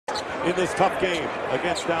in this tough game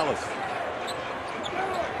against Dallas.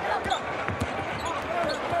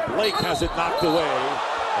 Blake has it knocked away,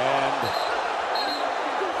 and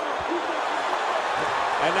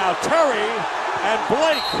now Terry and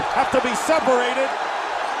Blake have to be separated.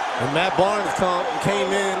 And Matt Barnes came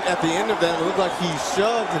in at the end of that. It looked like he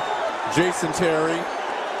shoved Jason Terry.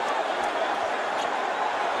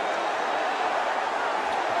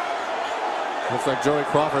 Looks like Joey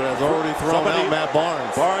Crawford has already thrown out Matt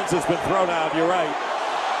Barnes. Barnes has been thrown out, you're right.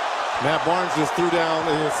 Matt Barnes just threw down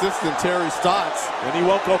the assistant Terry Stotts. And he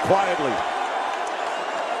won't go quietly.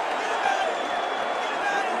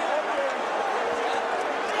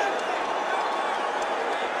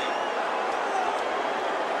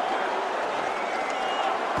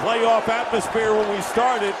 Playoff atmosphere when we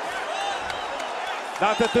started.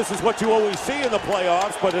 Not that this is what you always see in the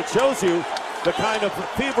playoffs, but it shows you the kind of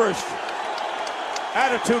feverish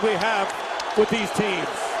attitude we have with these teams.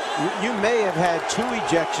 You may have had 2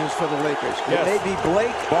 ejections for the Lakers. Yes. It may be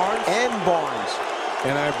Blake Barnes and Barnes.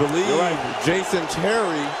 And I believe Jason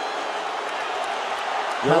Terry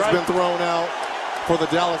has been thrown out for the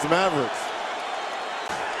Dallas Mavericks.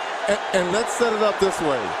 And let's set it up this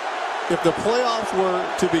way. If the playoffs were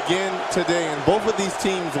to begin today and both of these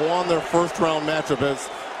teams won their first round matchup,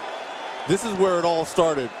 this is where it all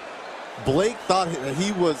started. Blake thought that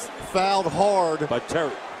he was fouled hard by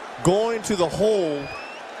Terry, going to the hole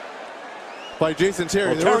by Jason Terry.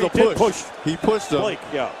 Well, there Terry was a push. He pushed him. Blake,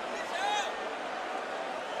 yeah.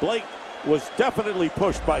 Blake was definitely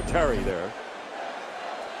pushed by Terry there.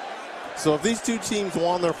 So if these two teams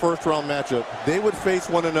won their first round matchup, they would face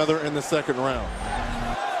one another in the second round.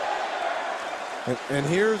 And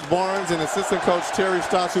here's Barnes and assistant coach Terry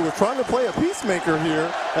Stotts, who was trying to play a peacemaker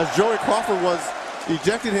here as Joey Crawford was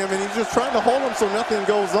ejecting him, and he's just trying to hold him so nothing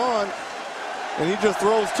goes on. And he just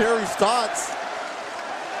throws Terry Stotts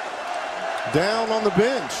down on the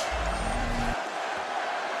bench.